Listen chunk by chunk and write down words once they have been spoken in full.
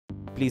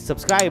please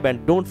subscribe and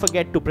don't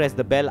forget to press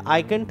the bell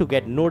icon to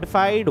get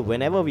notified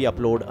whenever we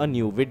upload a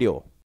new video.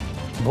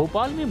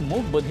 Bhopal में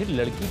मूक बधिर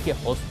लड़की के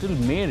hostel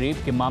में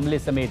rape के मामले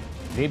समेत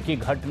रेप की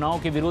घटनाओं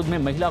के विरोध में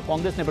महिला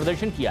कांग्रेस ने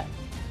प्रदर्शन किया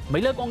है।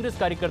 महिला कांग्रेस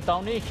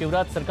कार्यकर्ताओं ने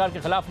शिवराज सरकार के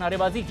खिलाफ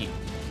नारेबाजी की।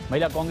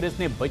 महिला कांग्रेस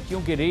ने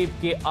बच्चियों के रेप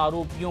के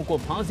आरोपियों को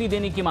फांसी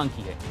देने की मांग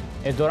की है।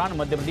 इस दौरान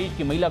मध्य प्रदेश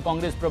की महिला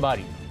कांग्रेस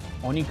प्रभारी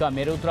मोनिका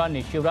मेहरोत्रा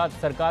ने शिवराज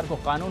सरकार को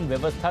कानून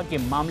व्यवस्था के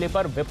मामले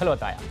पर विफल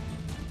बताया।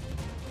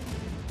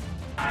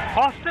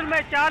 हॉस्टल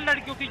में 4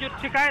 लड़कियों की जो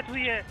शिकायत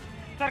हुई है,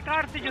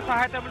 सरकार से जो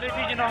सहायता मिली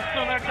थी, जिन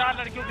हॉस्टलों में 4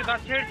 लड़कियों के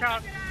साथ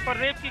छेड़छाड़ और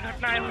रेप की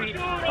घटनाएं हुई,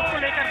 उसको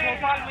लेकर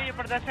भोपाल में ये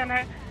प्रदर्शन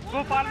है।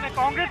 भोपाल में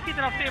कांग्रेस की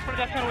तरफ से ये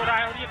प्रदर्शन हो रहा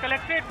है और ये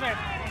कलेक्ट्रेट में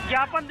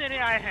ज्ञापन देने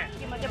आए हैं।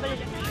 मध्य प्रदेश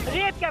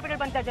रेप कैपिटल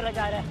बनता चला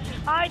जा रहा है।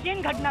 आए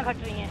दिन घटना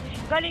घट रही है,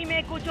 गली में,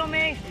 कूचों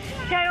में,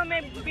 शहरों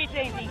में बीत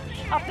रही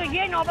थी। अब तो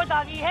ये नौबत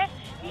आ गई है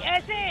कि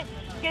ऐसे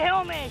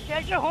गृहों में,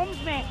 शेल्टर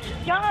होम्स में,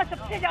 जहाँ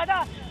सबसे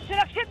ज्यादा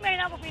सुरक्षित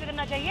महिला को फील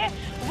करना चाहिए,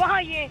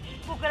 वहाँ ये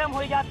कुकर्म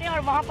हो जाते हैं और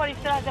वहाँ पर इस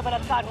तरह से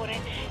बलात्कार हो रहे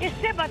हैं।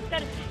 इससे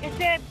बदतर,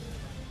 इससे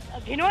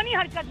घिनौनी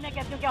हरकत मैं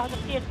कहती हूँ क्या हो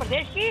सकती है इस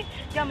प्रदेश की।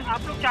 जब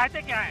आप लोग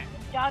चाहते क्या हैं?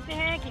 चाहते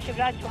हैं कि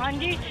शिवराज चौहान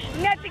जी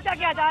नैतिकता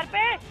के आधार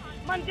पे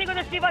मंत्री को तो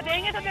इस्तीफा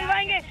देंगे तो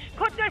दिलवाएंगे,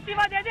 खुद तो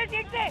इस्तीफा दे दे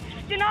सीट से।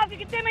 चुनाव के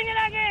कितने महीने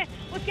लगे,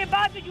 उसके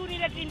बाद भी जूरी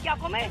रहती इनकी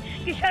आंखों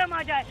में कि शर्म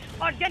आ जाए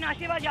और जन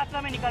आशीर्वाद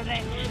यात्रा में निकल रहे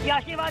हैं। ये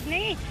आशीर्वाद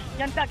नहीं,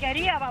 जनता कह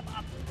रही है। अब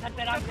आप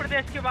उत्तर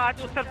प्रदेश के बाद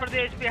उत्तर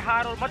प्रदेश,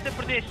 बिहार और मध्य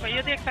प्रदेश में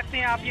ये देख सकते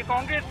हैं आप, ये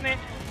कांग्रेस ने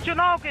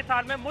चुनाव के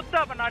साल में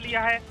मुद्दा बना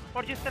लिया है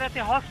और जिस तरह से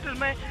हॉस्टल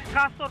में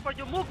खासतौर पर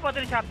जो मूक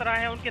बधिर छात्राएं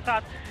हैं उनके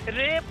साथ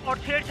रेप और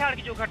छेड़छाड़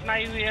की जो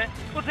घटनाएं हुई है,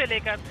 उसे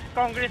लेकर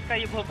कांग्रेस का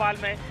ये भोपाल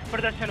में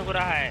प्रदर्शन हो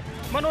रहा है।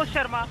 Manoj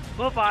Sharma,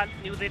 Bhopal,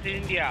 news 18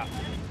 India.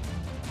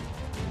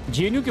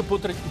 JNU के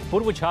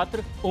पूर्व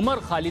छात्र उमर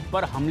खालिद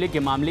पर हमले के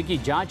मामले की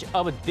जांच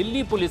अब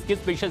दिल्ली पुलिस की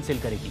स्पेशल सेल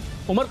करेगी।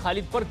 उमर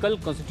खालिद पर कल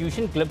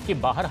कॉन्स्टिट्यूशन क्लब के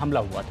बाहर हमला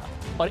हुआ था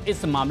और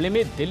इस मामले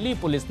में दिल्ली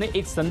पुलिस ने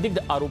एक संदिग्ध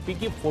आरोपी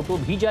की फोटो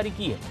भी जारी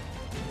की है।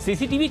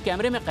 सीसीटीवी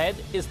कैमरे में कैद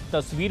इस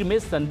तस्वीर में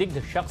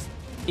संदिग्ध शख्स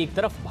एक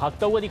तरफ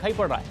भागता हुआ दिखाई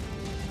पड़ रहा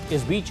है।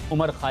 इस बीच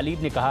उमर खालिद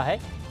ने कहा है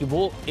कि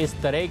वो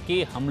इस तरह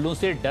के हमलों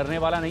से डरने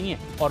वाला नहीं है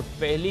और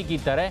पहले की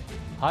तरह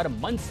हर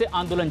मंच से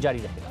आंदोलन जारी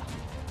रहेगा।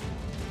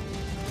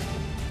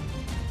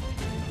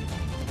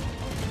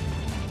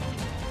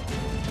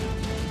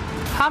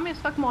 हम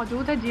इस वक्त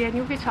मौजूद है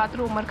जेएनयू के छात्र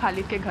उमर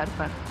खालिद के घर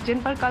पर,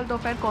 जिन पर कल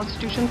दोपहर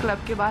कॉन्स्टिट्यूशन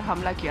क्लब के बाहर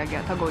हमला किया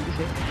गया था गोली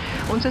से।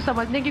 उनसे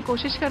समझने की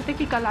कोशिश करते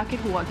कि कल आखिर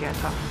हुआ क्या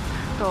था।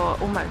 तो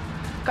उमर,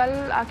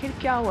 कल आखिर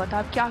क्या हुआ था,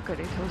 आप क्या कर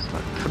रहे थे उस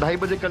वक्त? 2:30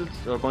 बजे कल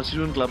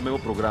कॉन्स्टिट्यूशन क्लब में वो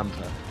प्रोग्राम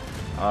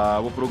था।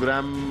 वो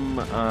प्रोग्राम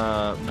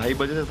 2:30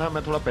 बजे से था।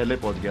 मैं थोड़ा पहले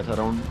पहुंच गया था,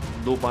 अराउंड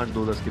 2:05,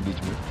 2:10 के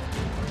बीच में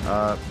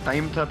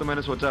टाइम था। तो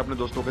मैंने सोचा, अपने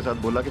दोस्तों के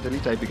साथ बोला कि चलिए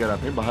चाय पी कर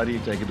आते हैं। बाहर ही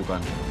चाय की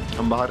दुकान है।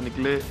 हम बाहर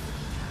निकले,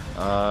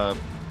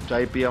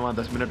 चाय पिया, वहाँ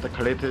 10 मिनट तक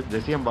खड़े थे।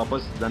 जैसे ही हम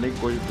वापस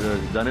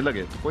जाने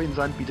लगे तो कोई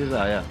इंसान पीछे से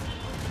आया,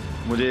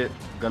 मुझे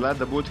गला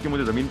दबोच के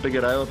मुझे ज़मीन पे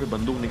गिराया और फिर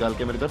बंदूक निकाल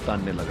के मेरी तरफ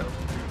तानने लगा।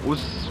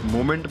 उस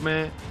मोमेंट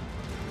में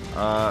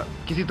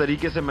किसी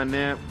तरीके से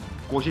मैंने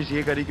कोशिश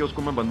ये करी कि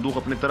उसको मैं बंदूक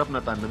अपनी तरफ ना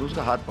तानने दूँ।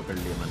 उसका हाथ पकड़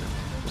लिया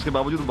मैंने। उसके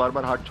बावजूद बार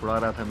बार हाथ छुड़ा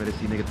रहा था, मेरे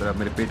सीने की तरफ,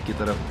 मेरे पेट की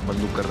तरफ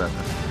बंदूक कर रहा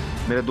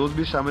था। मेरे दोस्त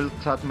भी शामिल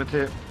साथ में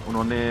थे,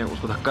 उन्होंने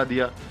उसको धक्का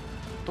दिया।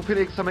 तो फिर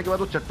एक समय के बाद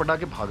वो चटपटा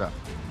के भागा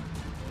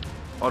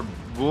और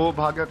वो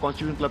भागा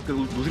कॉन्स्टिट्यूशन क्लब के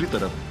दूसरी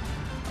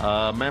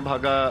तरफ। मैं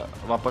भागा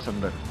वापस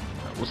अंदर।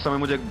 उस समय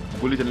मुझे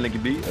गोली चलने की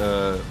भी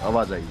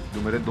आवाज़ आई,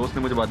 जो मेरे दोस्त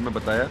ने मुझे बाद में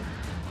बताया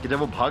कि जब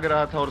वो भाग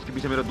रहा था और उसके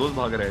पीछे मेरे दोस्त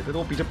भाग रहे थे तो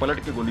वो पीछे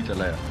पलट के गोली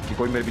चलाया कि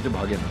कोई मेरे पीछे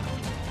भागे ना।